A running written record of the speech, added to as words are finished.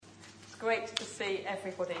great to see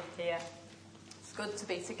everybody here. It's good to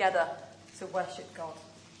be together to worship God.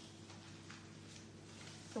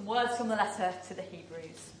 Some words from the letter to the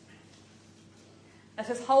Hebrews.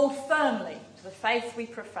 Let us hold firmly to the faith we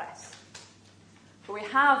profess. For we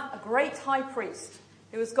have a great high priest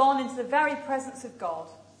who has gone into the very presence of God,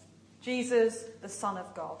 Jesus, the Son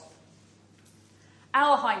of God.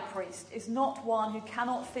 Our high priest is not one who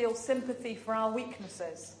cannot feel sympathy for our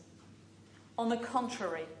weaknesses. On the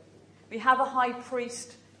contrary, we have a high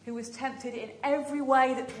priest who was tempted in every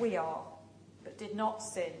way that we are, but did not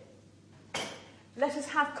sin. Let us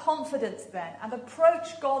have confidence then and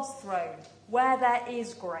approach God's throne where there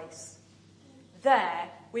is grace. There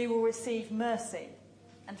we will receive mercy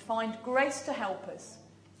and find grace to help us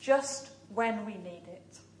just when we need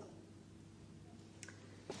it.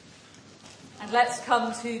 And let's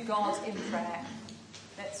come to God in prayer.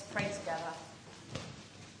 Let's pray together.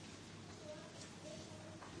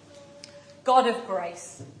 God of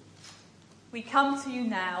grace, we come to you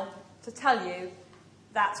now to tell you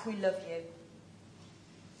that we love you.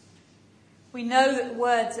 We know that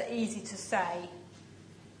words are easy to say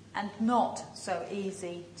and not so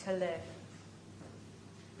easy to live.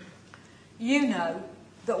 You know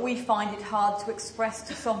that we find it hard to express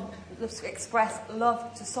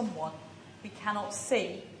love to someone we cannot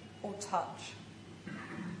see or touch.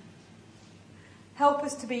 Help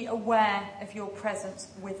us to be aware of your presence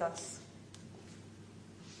with us.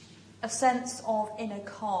 A sense of inner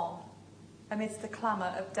calm amidst the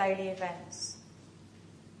clamour of daily events.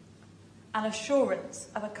 An assurance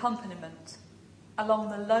of accompaniment along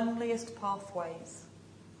the loneliest pathways.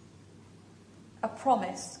 A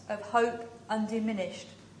promise of hope undiminished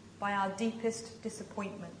by our deepest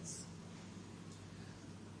disappointments.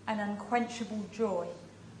 An unquenchable joy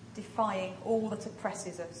defying all that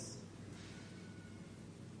oppresses us.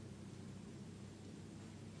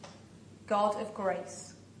 God of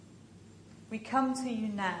grace, we come to you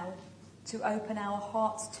now to open our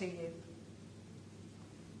hearts to you.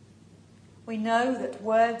 We know that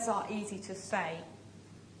words are easy to say,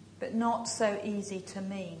 but not so easy to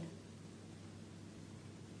mean.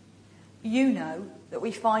 You know that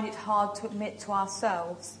we find it hard to admit to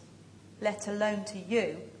ourselves, let alone to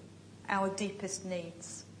you, our deepest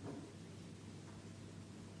needs.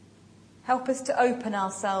 Help us to open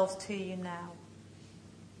ourselves to you now.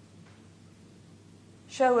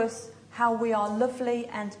 Show us how we are lovely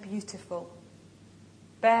and beautiful,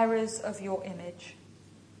 bearers of your image.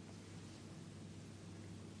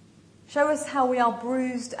 Show us how we are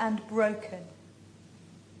bruised and broken,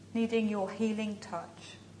 needing your healing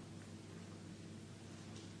touch.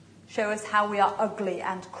 Show us how we are ugly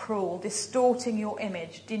and cruel, distorting your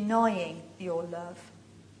image, denying your love.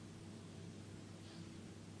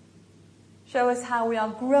 Show us how we are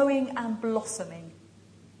growing and blossoming,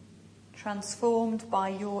 transformed by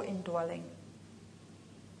your indwelling.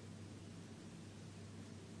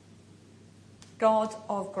 God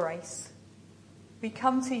of grace, we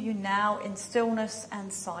come to you now in stillness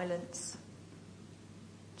and silence,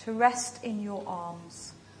 to rest in your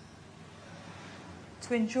arms,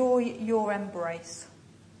 to enjoy your embrace,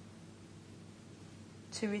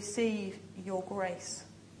 to receive your grace,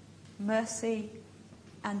 mercy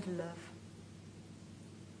and love.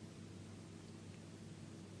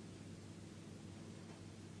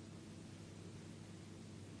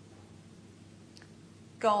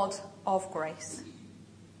 God of grace,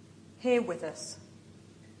 here with us.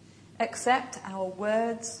 Accept our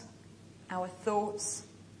words, our thoughts,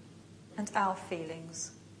 and our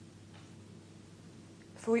feelings.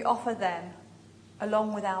 For we offer them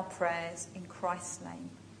along with our prayers in Christ's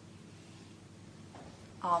name.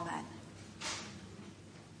 Amen.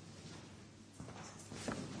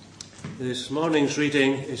 This morning's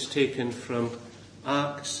reading is taken from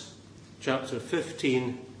Acts chapter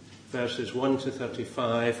 15, verses 1 to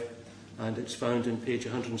 35, and it's found in page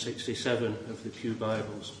 167 of the Pew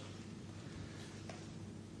Bibles.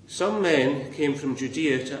 Some men came from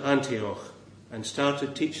Judea to Antioch and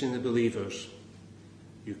started teaching the believers,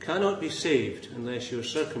 "You cannot be saved unless you are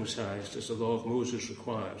circumcised as the law of Moses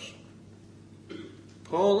requires."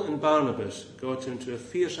 Paul and Barnabas got into a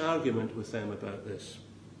fierce argument with them about this.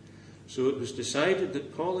 So it was decided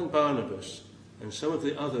that Paul and Barnabas and some of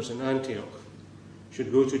the others in Antioch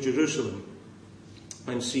should go to Jerusalem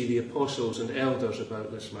and see the apostles and elders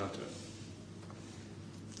about this matter.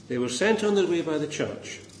 They were sent on their way by the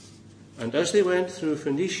church, and as they went through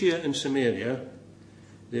Phoenicia and Samaria,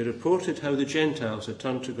 they reported how the Gentiles had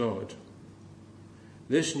turned to God.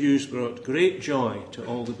 This news brought great joy to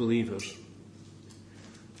all the believers.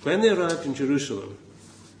 When they arrived in Jerusalem,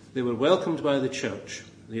 they were welcomed by the church,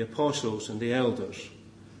 the apostles and the elders,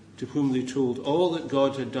 to whom they told all that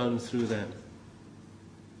God had done through them.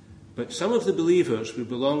 But some of the believers who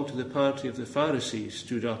belonged to the party of the Pharisees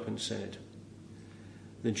stood up and said,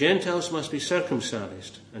 "The Gentiles must be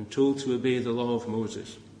circumcised and told to obey the law of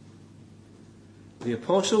Moses." The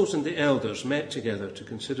apostles and the elders met together to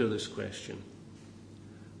consider this question.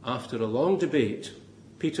 After a long debate,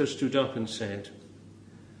 Peter stood up and said,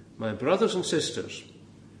 "My brothers and sisters,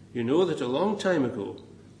 you know that a long time ago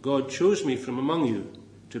God chose me from among you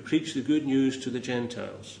to preach the good news to the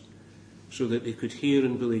Gentiles, so that they could hear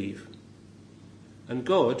and believe. And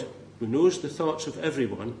God, who knows the thoughts of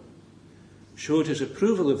everyone, showed his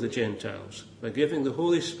approval of the Gentiles by giving the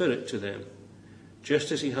Holy Spirit to them, just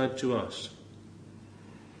as he had to us.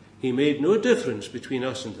 He made no difference between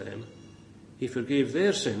us and them. He forgave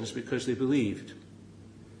their sins because they believed.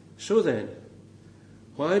 So then,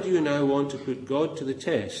 why do you now want to put God to the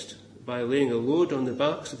test by laying a load on the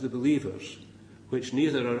backs of the believers, which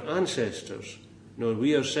neither our ancestors nor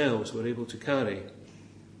we ourselves were able to carry?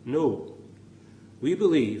 No, we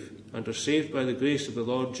believe and are saved by the grace of the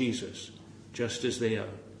Lord Jesus, just as they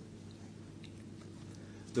are."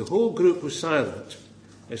 The whole group was silent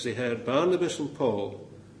as they heard Barnabas and Paul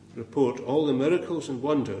report all the miracles and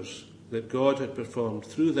wonders that God had performed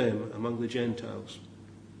through them among the Gentiles.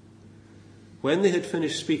 When they had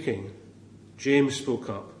finished speaking, James spoke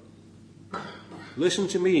up. "Listen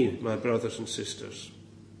to me, my brothers and sisters.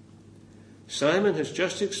 Simon has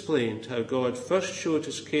just explained how God first showed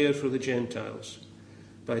his care for the Gentiles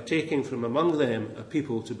by taking from among them a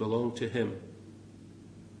people to belong to him.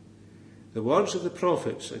 The words of the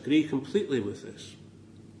prophets agree completely with this.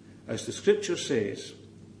 As the scripture says,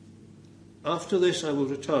 'After this I will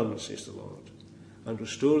return, says the Lord, and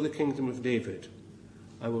restore the kingdom of David.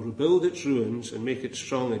 I will rebuild its ruins and make it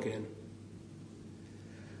strong again.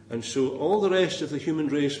 And so all the rest of the human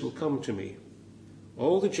race will come to me,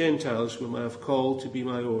 all the Gentiles whom I have called to be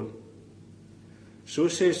my own. So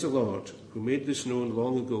says the Lord, who made this known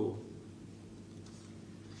long ago.'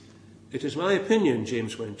 It is my opinion,"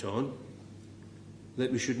 James went on,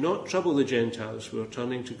 "that we should not trouble the Gentiles who are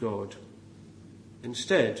turning to God.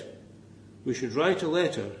 Instead, we should write a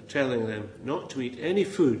letter telling them not to eat any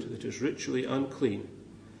food that is ritually unclean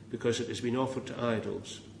because it has been offered to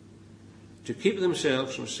idols, to keep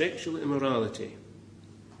themselves from sexual immorality,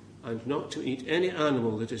 and not to eat any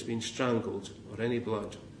animal that has been strangled or any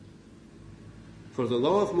blood. For the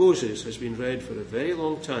law of Moses has been read for a very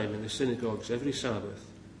long time in the synagogues every Sabbath,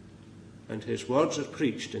 and his words are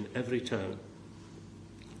preached in every town."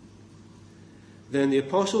 Then the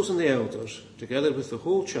apostles and the elders, together with the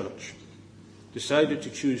whole church, decided to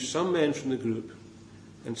choose some men from the group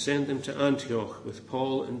and send them to Antioch with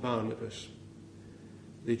Paul and Barnabas.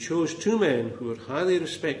 They chose 2 men who were highly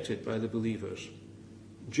respected by the believers,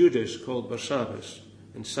 Judas, called Barsabbas,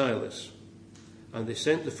 and Silas, and they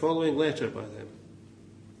sent the following letter by them.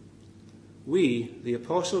 "We, the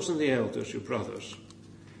apostles and the elders, your brothers,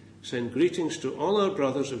 send greetings to all our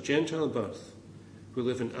brothers of Gentile birth who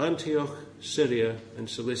live in Antioch, Syria, and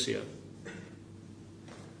Cilicia.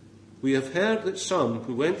 We have heard that some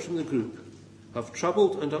who went from the group have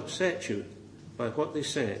troubled and upset you by what they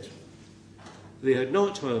said. They had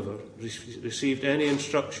not, however, received any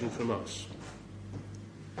instruction from us.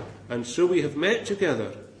 And so we have met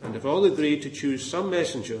together and have all agreed to choose some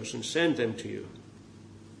messengers and send them to you.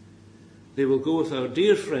 They will go with our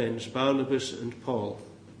dear friends Barnabas and Paul,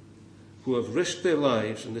 who have risked their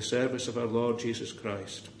lives in the service of our Lord Jesus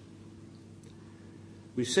Christ.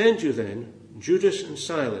 We send you then Judas and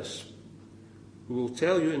Silas, who will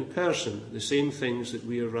tell you in person the same things that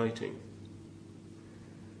we are writing.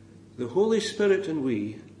 The Holy Spirit and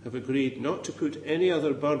we have agreed not to put any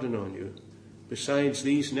other burden on you besides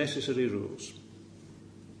these necessary rules.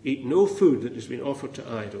 Eat no food that has been offered to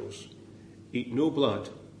idols. Eat no blood.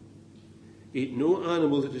 Eat no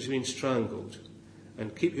animal that has been strangled.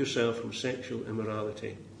 And keep yourself from sexual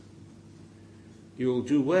immorality. You will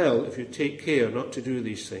do well if you take care not to do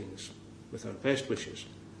these things, with our best wishes."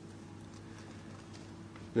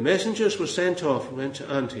 The messengers were sent off and went to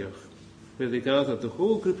Antioch, where they gathered the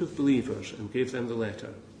whole group of believers and gave them the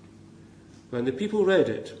letter. When the people read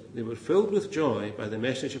it, they were filled with joy by the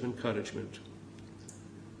message of encouragement.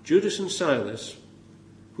 Judas and Silas,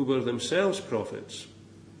 who were themselves prophets,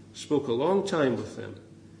 spoke a long time with them,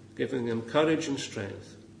 giving them courage and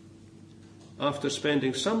strength. After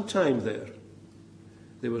spending some time there,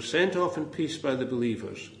 they were sent off in peace by the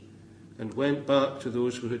believers and went back to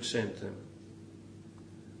those who had sent them.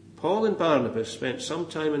 Paul and Barnabas spent some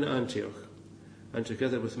time in Antioch, and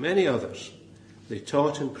together with many others, they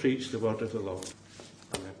taught and preached the word of the Lord.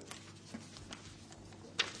 Amen.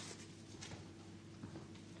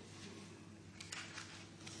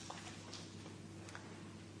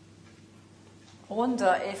 I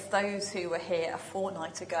wonder if those who were here a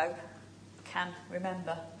fortnight ago can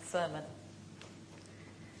remember the sermon.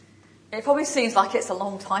 It probably seems like it's a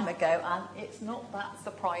long time ago, and it's not that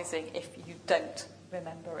surprising if you don't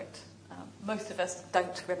remember it. Most of us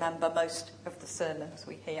don't remember most of the sermons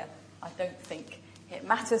we hear. I don't think it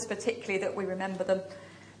matters particularly that we remember them.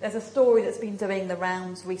 There's a story that's been doing the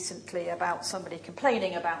rounds recently about somebody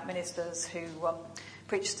complaining about ministers who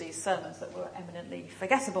preached these sermons that were eminently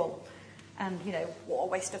forgettable. And, what a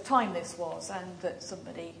waste of time this was. And that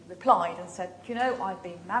somebody replied and said, I've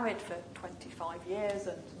been married for 25 years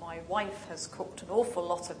and my wife has cooked an awful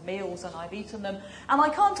lot of meals and I've eaten them. And I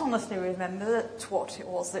can't honestly remember what it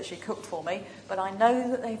was that she cooked for me, but I know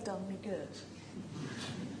that they've done me good.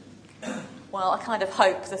 Well, I kind of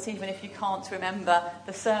hope that even if you can't remember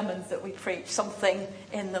the sermons that we preach, something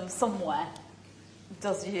in them somewhere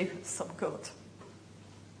does you some good.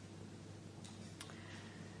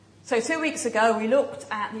 So 2 weeks ago, we looked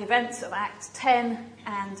at the events of Acts 10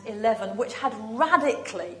 and 11, which had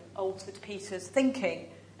radically altered Peter's thinking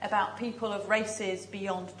about people of races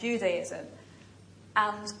beyond Judaism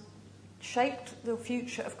and shaped the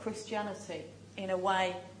future of Christianity in a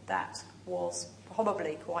way that was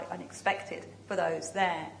probably quite unexpected for those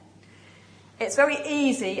there. It's very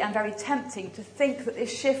easy and very tempting to think that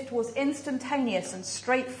this shift was instantaneous and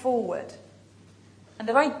straightforward. And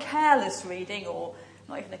a very careless reading, or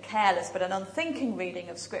not even a careless, but an unthinking reading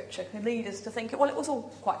of Scripture can lead us to think, well, it was all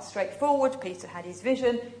quite straightforward. Peter had his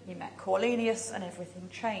vision, he met Cornelius, and everything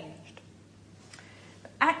changed.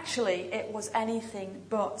 But actually, it was anything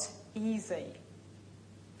but easy.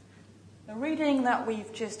 The reading that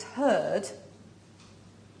we've just heard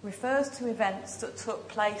refers to events that took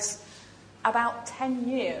place about 10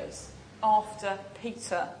 years after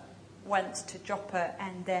Peter went to Joppa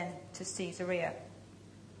and then to Caesarea.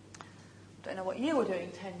 Don't know what you were doing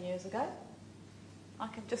 10 years ago. I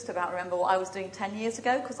can just about remember what I was doing 10 years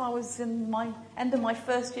ago because I was in my end of my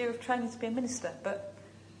first year of training to be a minister. But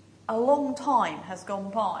a long time has gone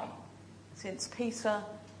by since Peter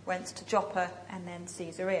went to Joppa and then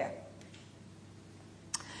Caesarea.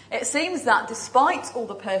 It seems that despite all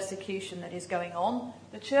the persecution that is going on,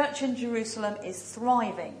 the church in Jerusalem is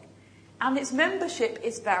thriving and its membership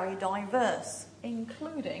is very diverse,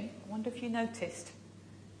 including, I wonder if you noticed,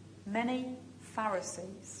 many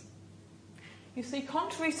Pharisees. You see,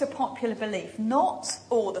 contrary to popular belief, not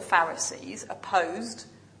all the Pharisees opposed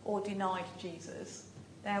or denied Jesus.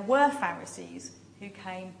 There were Pharisees who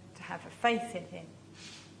came to have a faith in him.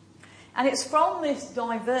 And it's from this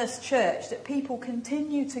diverse church that people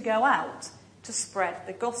continue to go out to spread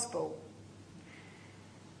the gospel.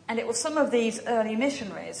 And it was some of these early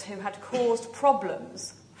missionaries who had caused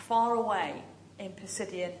problems far away in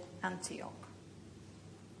Pisidian Antioch.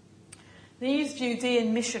 These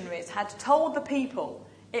Judean missionaries had told the people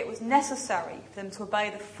it was necessary for them to obey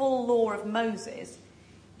the full law of Moses,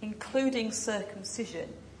 including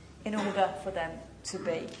circumcision, in order for them to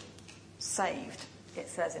be saved. It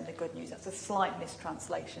says in the Good News. That's a slight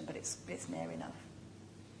mistranslation, but it's near enough.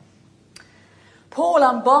 Paul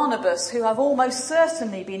and Barnabas, who have almost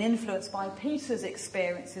certainly been influenced by Peter's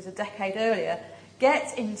experiences a decade earlier,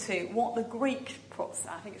 get into what the Greek puts,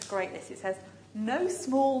 I think it's great this, it says, no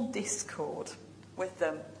small discord with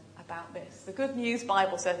them about this. The Good News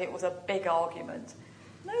Bible says it was a big argument.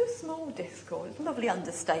 No small discord. It's a lovely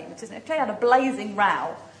understatement, isn't it? They had a blazing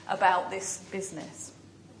row about this business.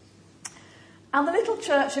 And the little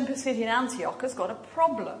church in Pisidian Antioch has got a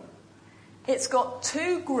problem. It's got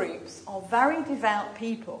two groups of very devout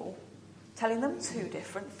people telling them two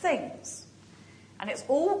different things. And it's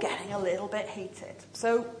all getting a little bit heated.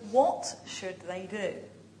 So what should they do?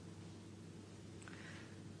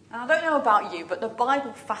 And I don't know about you, but the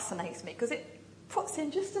Bible fascinates me because it puts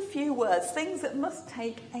in just a few words, things that must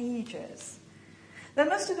take ages. There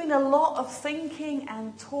must have been a lot of thinking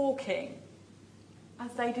and talking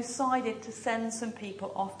as they decided to send some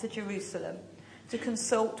people off to Jerusalem to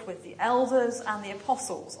consult with the elders and the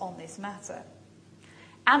apostles on this matter.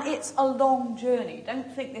 And it's a long journey.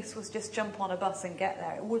 Don't think this was just jump on a bus and get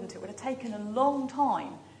there. It wouldn't. It would have taken a long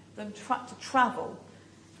time for them to travel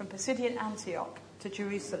from Pisidian Antioch to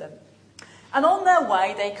Jerusalem. And on their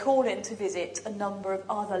way, they call in to visit a number of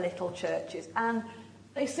other little churches. And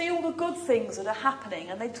they see all the good things that are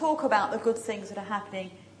happening. And they talk about the good things that are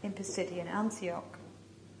happening in Pisidian Antioch.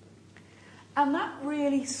 And that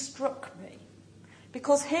really struck me.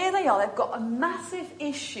 Because here they are, they've got a massive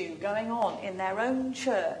issue going on in their own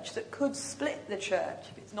church that could split the church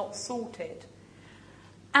if it's not sorted.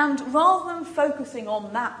 And rather than focusing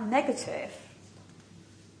on that negative,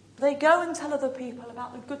 they go and tell other people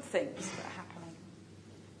about the good things that are happening.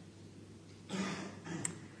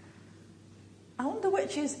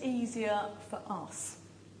 which is easier for us?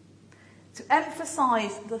 To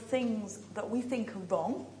emphasise the things that we think are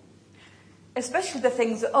wrong, especially the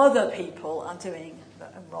things that other people are doing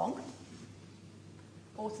that are wrong,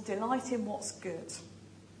 or to delight in what's good?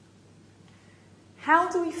 How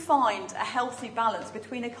do we find a healthy balance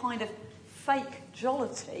between a kind of fake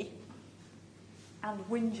jollity and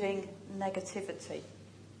whinging negativity?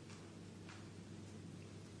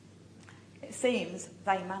 It seems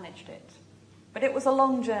they managed it, but it was a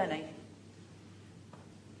long journey.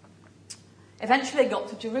 Eventually they got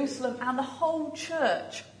to Jerusalem and the whole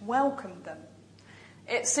church welcomed them.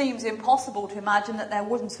 It seems impossible to imagine that there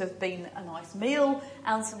wouldn't have been a nice meal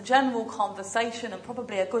and some general conversation and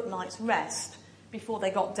probably a good night's rest before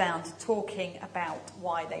they got down to talking about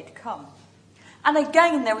why they'd come. And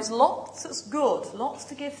again, there was lots that's good, lots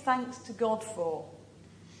to give thanks to God for.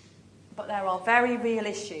 But there are very real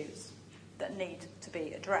issues that need to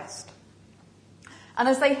be addressed. And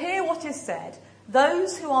as they hear what is said,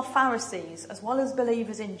 those who are Pharisees, as well as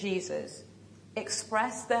believers in Jesus,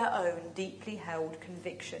 express their own deeply held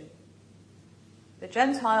conviction. The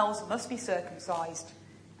Gentiles must be circumcised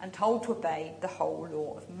and told to obey the whole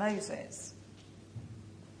law of Moses.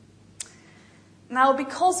 Now,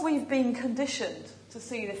 because we've been conditioned to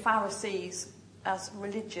see the Pharisees as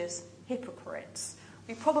religious hypocrites,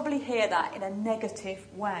 we probably hear that in a negative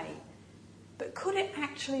way. But could it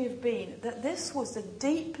actually have been that this was the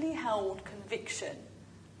deeply held conviction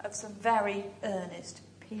of some very earnest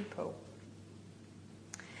people?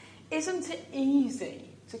 Isn't it easy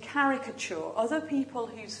to caricature other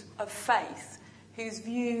people of faith whose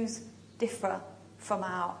views differ from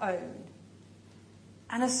our own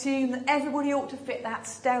and assume that everybody ought to fit that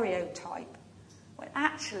stereotype, when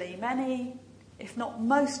actually many, if not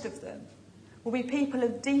most of them, will be people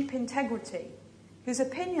of deep integrity whose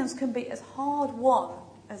opinions can be as hard-won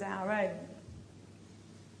as our own?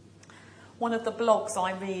 One of the blogs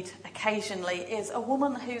I read occasionally is a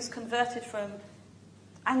woman who's converted from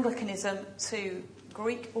Anglicanism to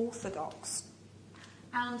Greek Orthodox.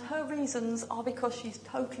 And her reasons are because she's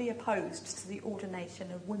totally opposed to the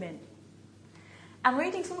ordination of women. And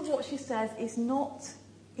reading some of what she says is not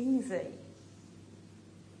easy.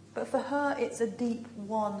 But for her, it's a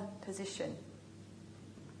deep-won position.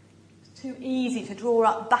 It's too easy to draw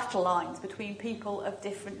up battle lines between people of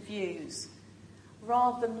different views,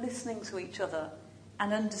 rather than listening to each other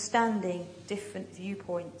and understanding different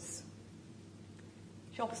viewpoints.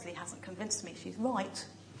 She obviously hasn't convinced me she's right,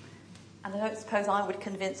 and I don't suppose I would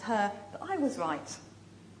convince her that I was right.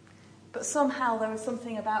 But somehow there is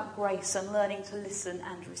something about grace and learning to listen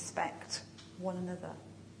and respect one another.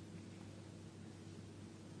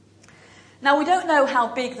 Now, we don't know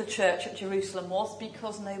how big the church at Jerusalem was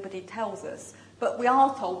because nobody tells us, but we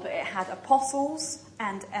are told that it had apostles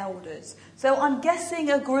and elders. So I'm guessing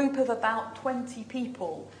a group of about 20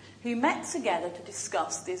 people who met together to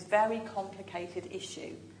discuss this very complicated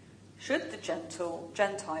issue. Should the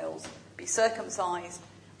Gentiles be circumcised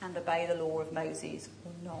and obey the law of Moses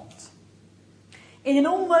or not? In an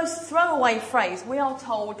almost throwaway phrase, we are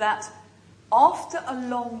told that after a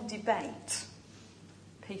long debate,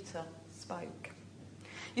 Peter spoke.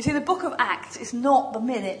 You see, the book of Acts is not the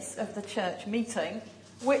minutes of the church meeting,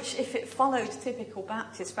 which, if it followed typical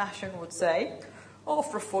Baptist fashion, would say,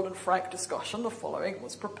 after a full and frank discussion, the following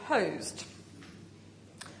was proposed.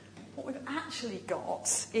 What we've actually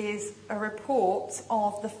got is a report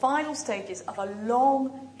of the final stages of a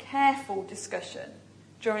long, careful discussion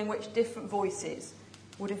during which different voices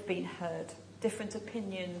would have been heard, different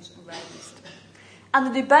opinions raised.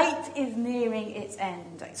 And the debate is nearing its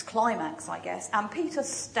end, its climax, I guess, and Peter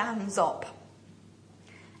stands up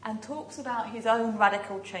and talks about his own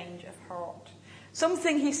radical change of heart.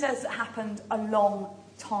 Something he says that happened a long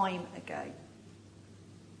time ago.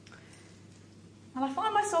 And I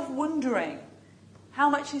find myself wondering how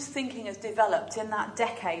much his thinking has developed in that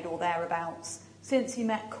decade or thereabouts since he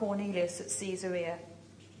met Cornelius at Caesarea.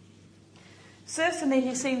 Certainly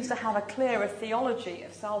he seems to have a clearer theology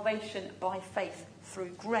of salvation by faith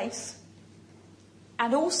through grace,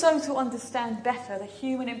 and also to understand better the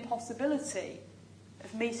human impossibility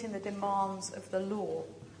of meeting the demands of the law.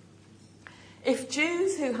 If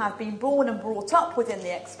Jews who have been born and brought up within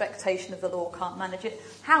the expectation of the law can't manage it,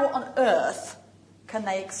 how on earth can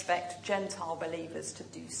they expect Gentile believers to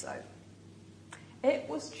do so? It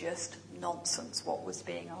was just nonsense what was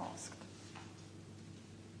being asked.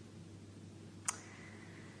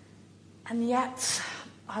 And yet,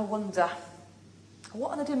 I wonder,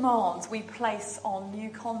 what are the demands we place on new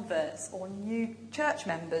converts or new church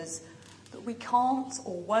members that we can't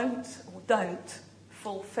or won't or don't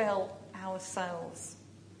fulfil ourselves?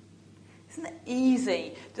 Isn't it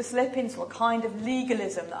easy to slip into a kind of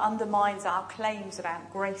legalism that undermines our claims about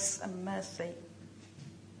grace and mercy?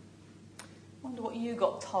 I wonder what you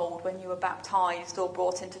got told when you were baptised or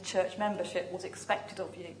brought into church membership was expected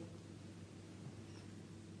of you.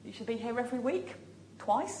 You should be here every week,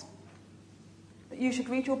 twice. That you should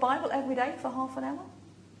read your Bible every day for half an hour.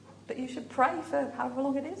 That you should pray for however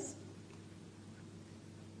long it is.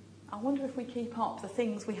 I wonder if we keep up the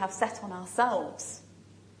things we have set on ourselves.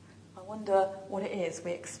 I wonder what it is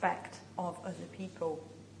we expect of other people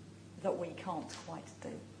that we can't quite do.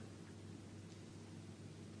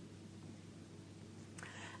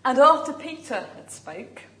 And after Peter had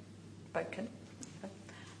spoken,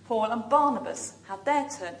 Paul and Barnabas had their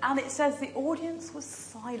turn, and it says the audience was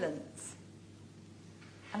silent.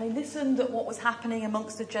 And they listened at what was happening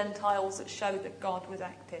amongst the Gentiles that showed that God was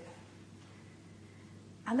active.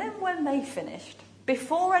 And then when they finished,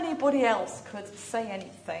 before anybody else could say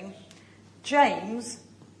anything, James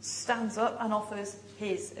stands up and offers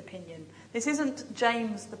his opinion. This isn't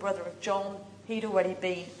James, the brother of John. He'd already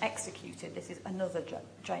been executed. This is another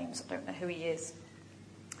James. I don't know who he is.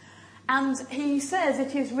 And he says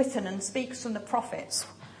it is written and speaks from the prophets.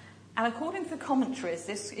 And according to the commentaries,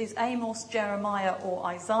 this is Amos, Jeremiah or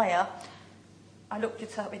Isaiah. I looked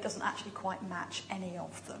it up. It doesn't actually quite match any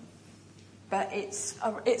of them. But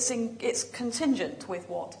it's contingent with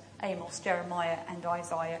what Amos, Jeremiah and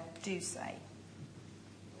Isaiah do say.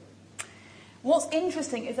 What's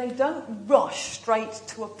interesting is they don't rush straight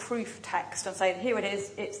to a proof text and say, here it is,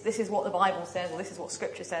 this is what the Bible says, or this is what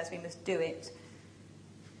Scripture says, we must do it.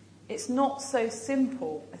 It's not so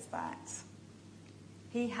simple as that.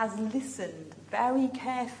 He has listened very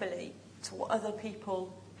carefully to what other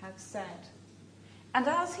people have said. And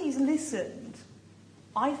as he's listened,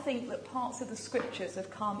 I think that parts of the Scriptures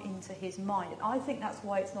have come into his mind. And I think that's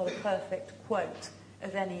why it's not a perfect quote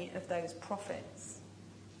of any of those prophets.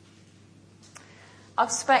 I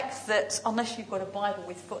suspect that unless you've got a Bible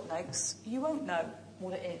with footnotes, you won't know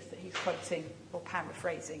what it is that he's quoting or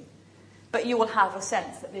paraphrasing. But you will have a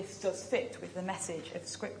sense that this does fit with the message of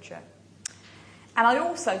Scripture. And I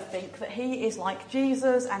also think that he is like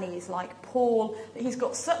Jesus and he is like Paul, that he's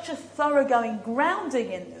got such a thoroughgoing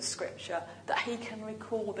grounding in the Scripture that he can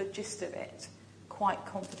recall the gist of it quite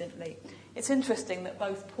confidently. It's interesting that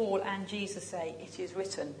both Paul and Jesus say it is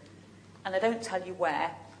written, and they don't tell you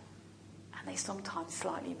where, and they sometimes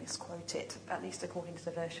slightly misquote it, at least according to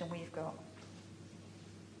the version we've got.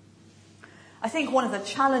 I think one of the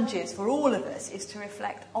challenges for all of us is to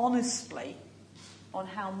reflect honestly on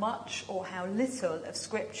how much or how little of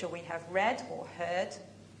Scripture we have read or heard,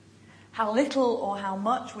 how little or how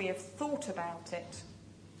much we have thought about it,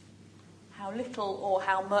 how little or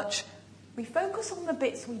how much we focus on the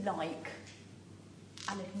bits we like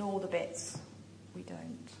and ignore the bits we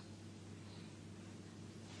don't.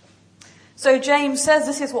 So James says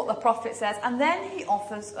this is what the prophet says, and then he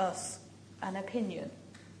offers us an opinion,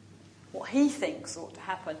 what he thinks ought to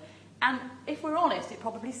happen. And if we're honest, it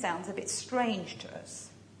probably sounds a bit strange to us.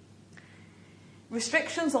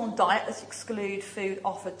 Restrictions on diet that exclude food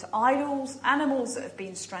offered to idols, animals that have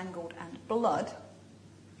been strangled and blood,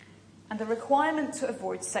 and the requirement to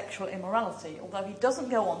avoid sexual immorality, although he doesn't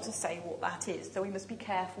go on to say what that is, so we must be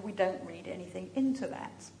careful we don't read anything into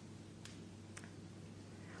that.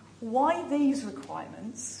 Why these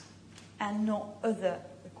requirements and not other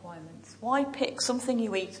requirements? Why pick something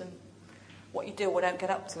you eat and what you do or don't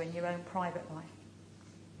get up to in your own private life?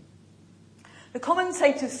 The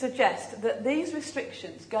commentators suggest that these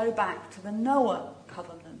restrictions go back to the Noah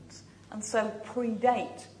covenant and so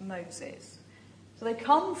predate Moses. So they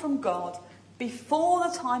come from God before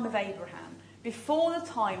the time of Abraham, before the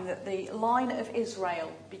time that the line of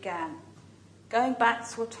Israel began, going back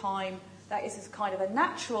to a time that is kind of a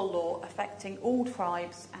natural law affecting all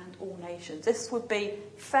tribes and all nations. This would be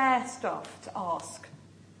fair stuff to ask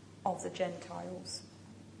of the Gentiles.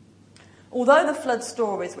 Although the flood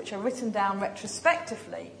stories, which are written down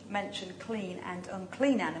retrospectively, mention clean and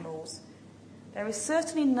unclean animals, there is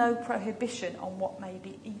certainly no prohibition on what may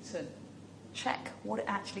be eaten. Check what it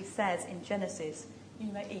actually says in Genesis.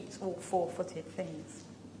 You may eat all four-footed things.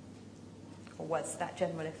 Or words to that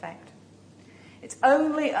general effect. It's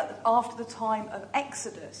only after the time of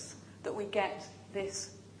Exodus that we get this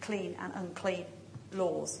clean and unclean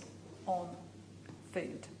laws on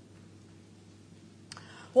food.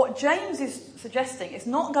 What James is suggesting is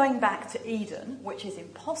not going back to Eden, which is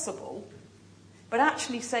impossible, but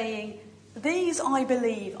actually saying, these, I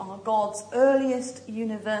believe, are God's earliest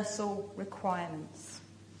universal requirements.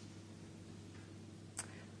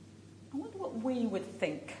 I wonder what we would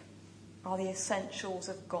think are the essentials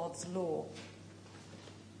of God's law.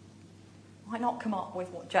 might not come up with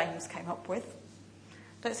what James came up with.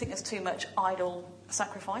 Don't think there's too much idol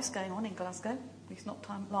sacrifice going on in Glasgow, at least not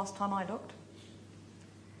last time I looked.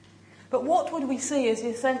 But what would we see as the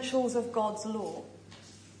essentials of God's law?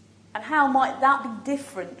 And how might that be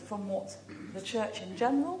different from what the church in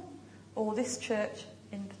general, or this church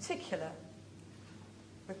in particular,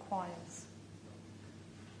 requires?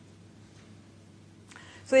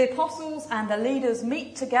 So the apostles and the leaders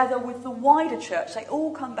meet together with the wider church. They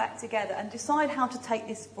all come back together and decide how to take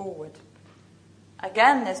this forward.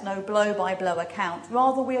 Again, there's no blow-by-blow account.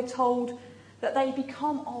 Rather, we are told that they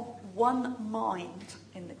become of one mind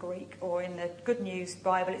in the Greek, or in the Good News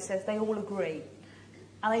Bible it says they all agree.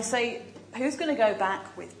 And they say who's going to go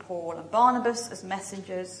back with Paul and Barnabas as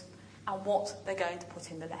messengers and what they're going to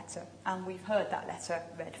put in the letter. And we've heard that letter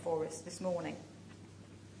read for us this morning.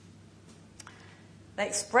 They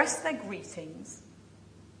express their greetings,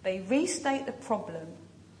 they restate the problem,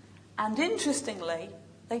 and interestingly,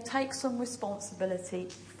 they take some responsibility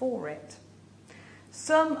for it.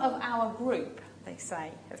 Some of our group, they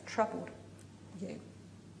say, have troubled you.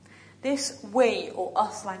 This we or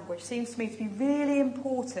us language seems to me to be really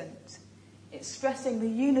important. It's stressing the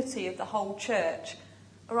unity of the whole church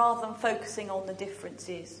rather than focusing on the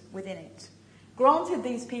differences within it. Granted,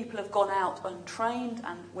 these people have gone out untrained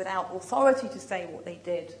and without authority to say what they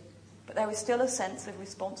did, but there is still a sense of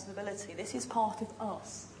responsibility. This is part of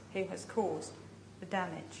us who has caused the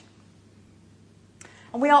damage.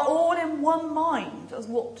 And we are all in one mind as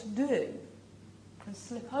what to do. You can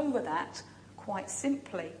slip over that quite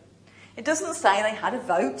simply. It doesn't say they had a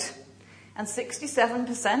vote and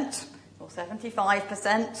 67% or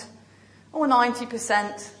 75% or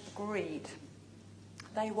 90% agreed.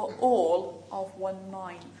 They were all of one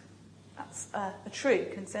mind. That's a true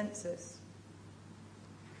consensus.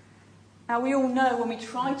 Now, we all know when we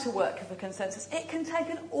try to work with a consensus, it can take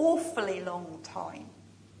an awfully long time.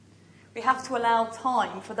 We have to allow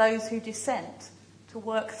time for those who dissent to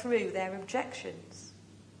work through their objections.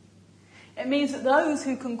 It means that those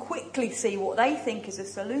who can quickly see what they think is a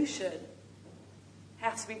solution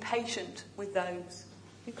have to be patient with those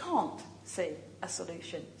who can't see a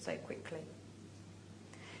solution so quickly.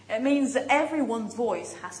 It means that everyone's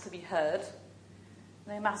voice has to be heard,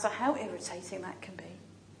 no matter how irritating that can be,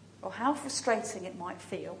 or how frustrating it might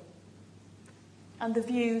feel. And the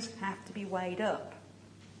views have to be weighed up.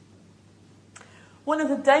 One of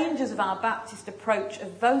the dangers of our Baptist approach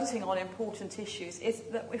of voting on important issues is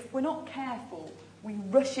that if we're not careful, we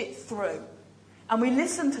rush it through, and we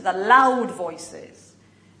listen to the loud voices,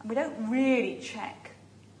 and we don't really check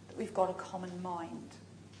that we've got a common mind.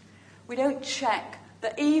 We don't check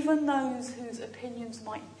that even those whose opinions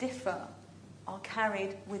might differ are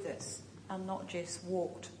carried with us and not just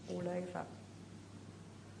walked all over.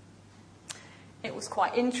 It was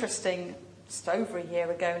quite interesting, just over a year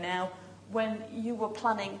ago now, when you were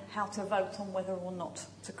planning how to vote on whether or not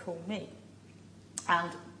to call me.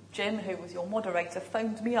 And Jim, who was your moderator,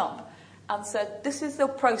 phoned me up and said, this is the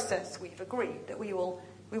process we've agreed, that we will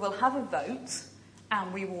have a vote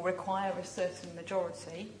and we will require a certain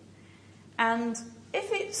majority. And if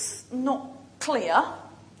it's not clear,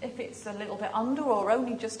 if it's a little bit under or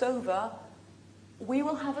only just over, we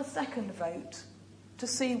will have a second vote to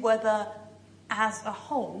see whether, as a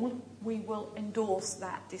whole, we will endorse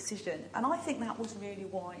that decision. And I think that was really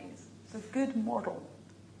wise. It's a good model.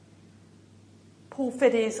 Paul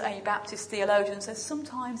Fiddes, a Baptist theologian, says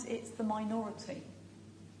sometimes it's the minority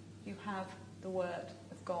who have the word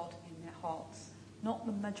of God in their hearts, not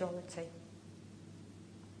the majority.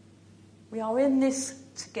 We are in this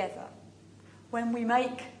together. When we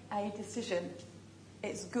make a decision,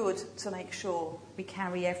 it's good to make sure we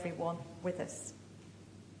carry everyone with us.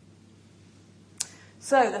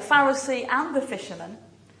 So the Pharisee and the fisherman,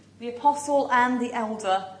 the apostle and the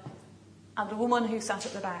elder, and the woman who sat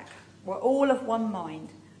at the back were all of one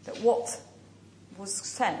mind that what was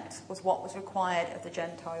sent was what was required of the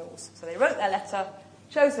Gentiles. So they wrote their letter,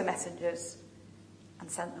 chose the messengers, and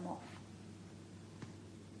sent them off.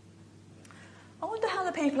 I wonder how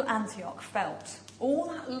the people at Antioch felt. All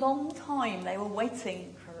that long time they were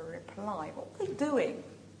waiting for a reply. What were they doing?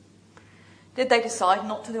 Did they decide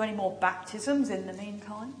not to do any more baptisms in the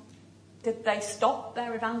meantime? Did they stop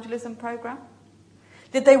their evangelism programme?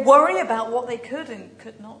 Did they worry about what they could and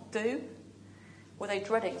could not do? Were they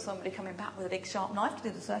dreading somebody coming back with a big sharp knife to do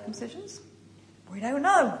the circumcisions? We don't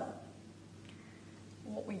know.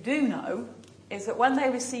 What we do know is that when they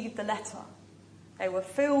received the letter, they were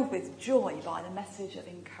filled with joy by the message of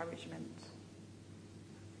encouragement.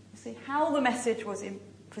 You see, how the message was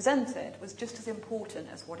presented was just as important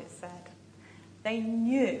as what it said. They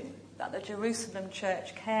knew that the Jerusalem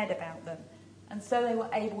church cared about them and so they were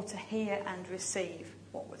able to hear and receive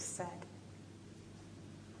what was said.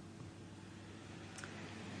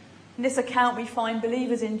 In this account we find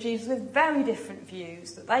believers in Jesus with very different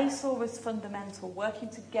views that they saw as fundamental, working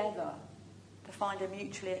together to find a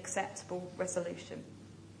mutually acceptable resolution.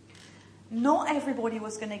 Not everybody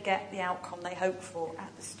was going to get the outcome they hoped for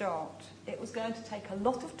at the start. It was going to take a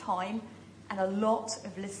lot of time and a lot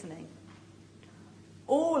of listening.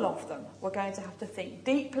 All of them were going to have to think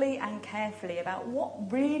deeply and carefully about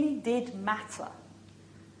what really did matter,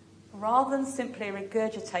 rather than simply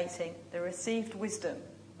regurgitating the received wisdom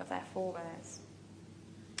of their forebears.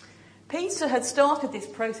 Peter had started this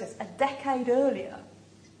process a decade earlier,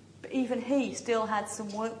 but even he still had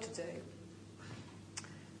some work to do.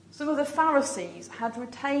 Some of the Pharisees had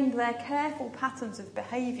retained their careful patterns of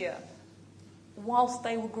behaviour whilst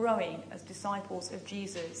they were growing as disciples of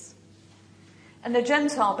Jesus. And the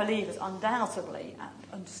Gentile believers undoubtedly and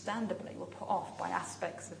understandably were put off by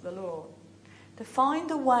aspects of the law. To find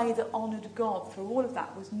a way that honoured God through all of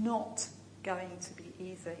that was not going to be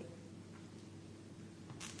easy.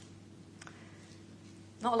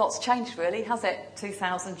 Not a lot's changed really, has it,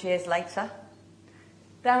 2,000 years later?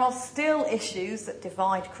 There are still issues that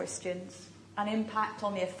divide Christians and impact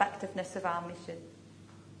on the effectiveness of our mission.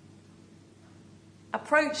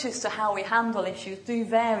 Approaches to how we handle issues do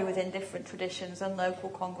vary within different traditions and local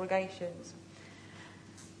congregations.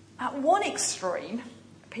 At one extreme,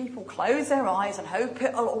 people close their eyes and hope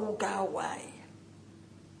it'll all go away.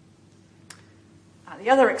 At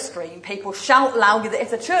the other extreme, people shout loudly that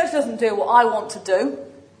if the church doesn't do what I want to do,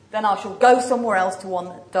 then I shall go somewhere else to one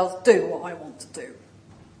that does do what I want to do.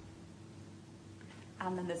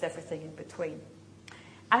 And then there's everything in between.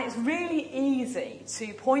 And it's really easy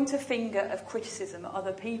to point a finger of criticism at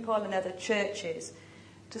other people and other churches,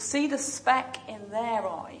 to see the speck in their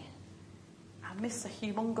eye and miss a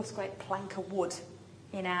humongous great plank of wood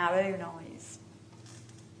in our own eyes.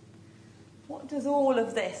 What does all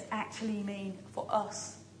of this actually mean for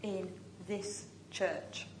us in this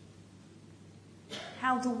church?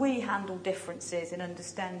 How do we handle differences in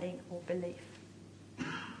understanding or belief?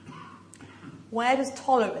 Where does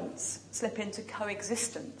tolerance slip into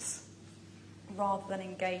coexistence rather than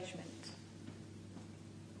engagement?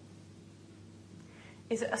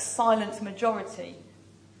 Is it a silent majority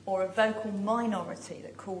or a vocal minority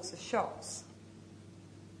that calls the shots?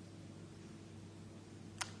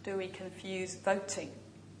 Do we confuse voting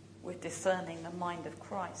with discerning the mind of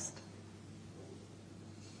Christ?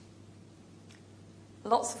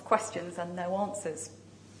 Lots of questions and no answers.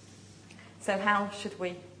 So how should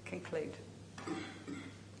we conclude?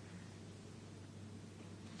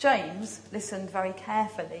 James listened very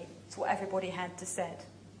carefully to what everybody had to say.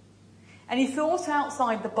 And he thought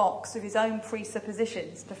outside the box of his own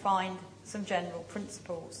presuppositions to find some general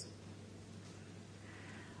principles.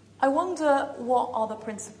 I wonder what are the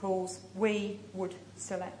principles we would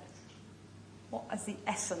select? What is the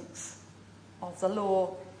essence of the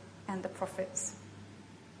law and the prophets?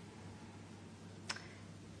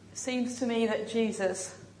 It seems to me that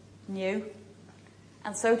Jesus knew,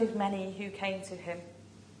 and so did many who came to him.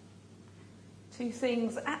 Two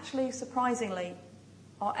things that actually, surprisingly,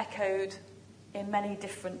 are echoed in many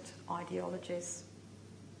different ideologies.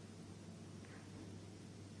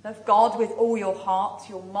 Love God with all your heart,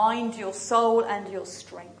 your mind, your soul, and your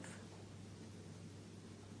strength.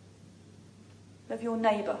 Love your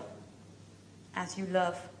neighbour as you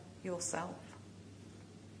love yourself.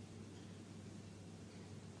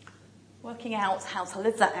 Working out how to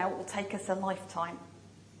live that out will take us a lifetime.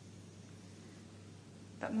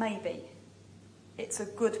 But maybe it's a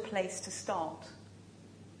good place to start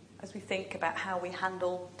as we think about how we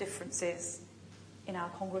handle differences in our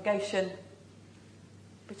congregation,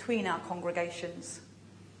 between our congregations,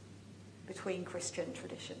 between Christian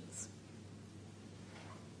traditions.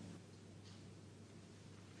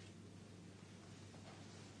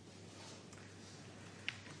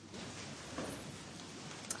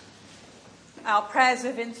 Our prayers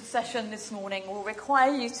of intercession this morning will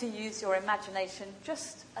require you to use your imagination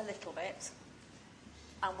just a little bit,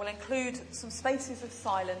 and will include some spaces of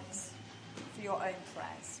silence for your own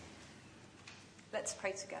prayers. Let's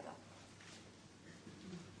pray together.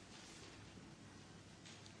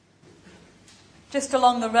 Just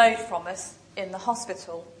along the road from us, in the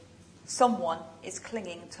hospital, someone is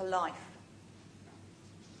clinging to life.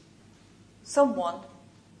 Someone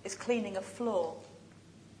is cleaning a floor.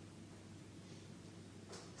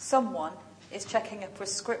 Someone is checking a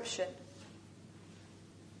prescription.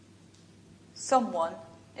 Someone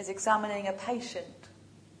is examining a patient.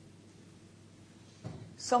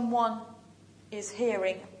 Someone is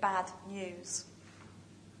hearing bad news.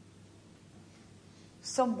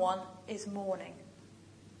 Someone is mourning.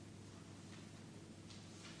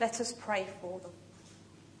 Let us pray for them.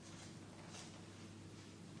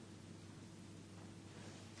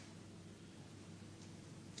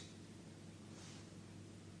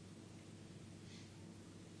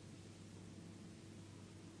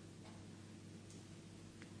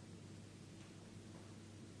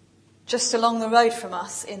 Just along the road from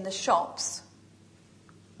us in the shops,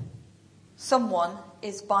 someone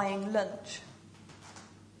is buying lunch.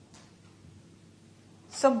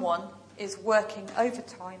 Someone is working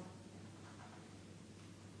overtime.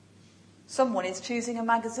 Someone is choosing a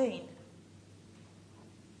magazine.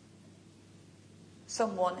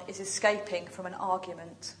 Someone is escaping from an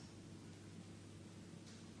argument.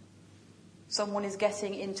 Someone is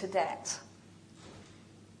getting into debt.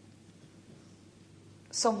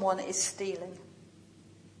 Someone is stealing.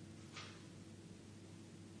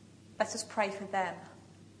 Let us pray for them.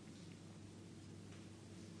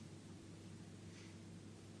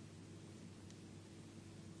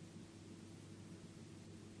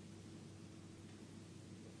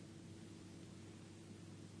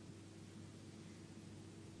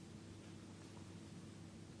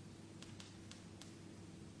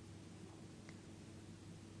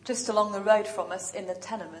 Just along the road from us in the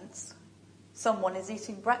tenements, someone is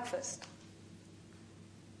eating breakfast.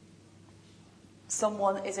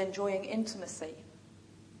 Someone is enjoying intimacy.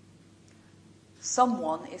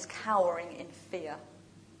 Someone is cowering in fear.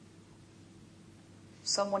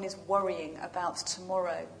 Someone is worrying about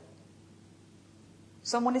tomorrow.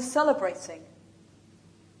 Someone is celebrating.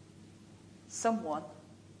 Someone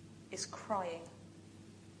is crying.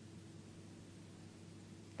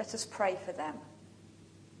 Let us pray for them.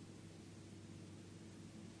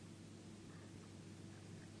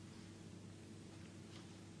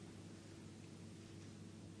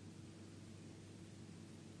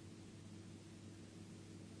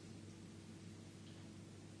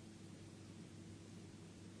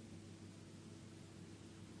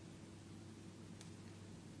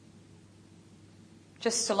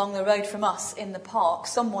 Just along the road from us in the park,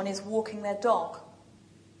 someone is walking their dog.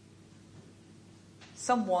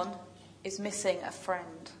 Someone is missing a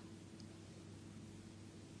friend.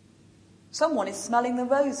 Someone is smelling the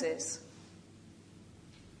roses.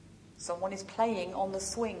 Someone is playing on the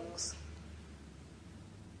swings.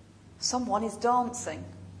 Someone is dancing.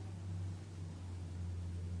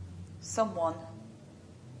 Someone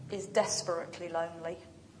is desperately lonely.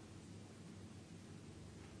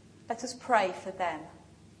 Let us pray for them.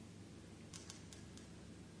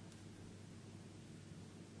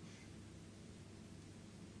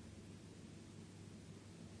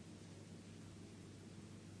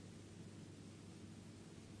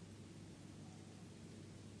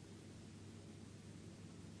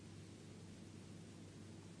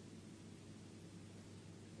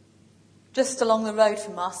 Just along the road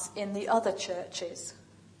from us in the other churches,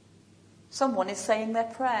 someone is saying their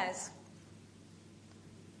prayers.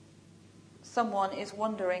 Someone is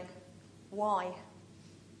wondering why.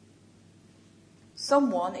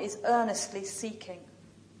 Someone is earnestly seeking.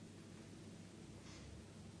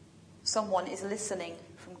 Someone is listening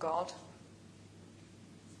from God.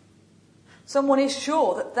 Someone is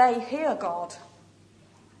sure that they hear God.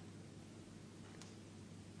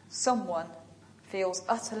 Someone feels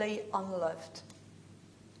utterly unloved.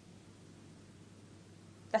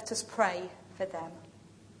 Let us pray for them.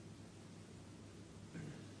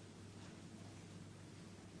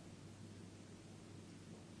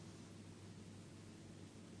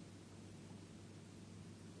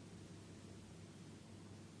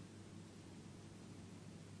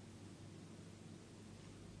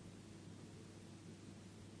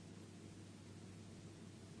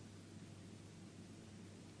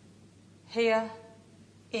 Here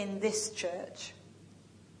in this church,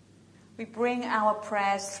 we bring our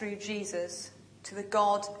prayers through Jesus to the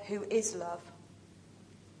God who is love,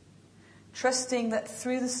 trusting that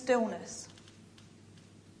through the stillness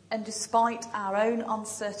and despite our own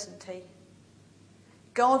uncertainty,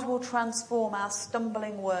 God will transform our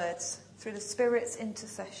stumbling words through the Spirit's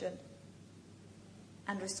intercession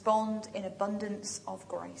and respond in abundance of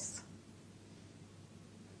grace.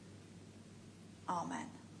 Amen.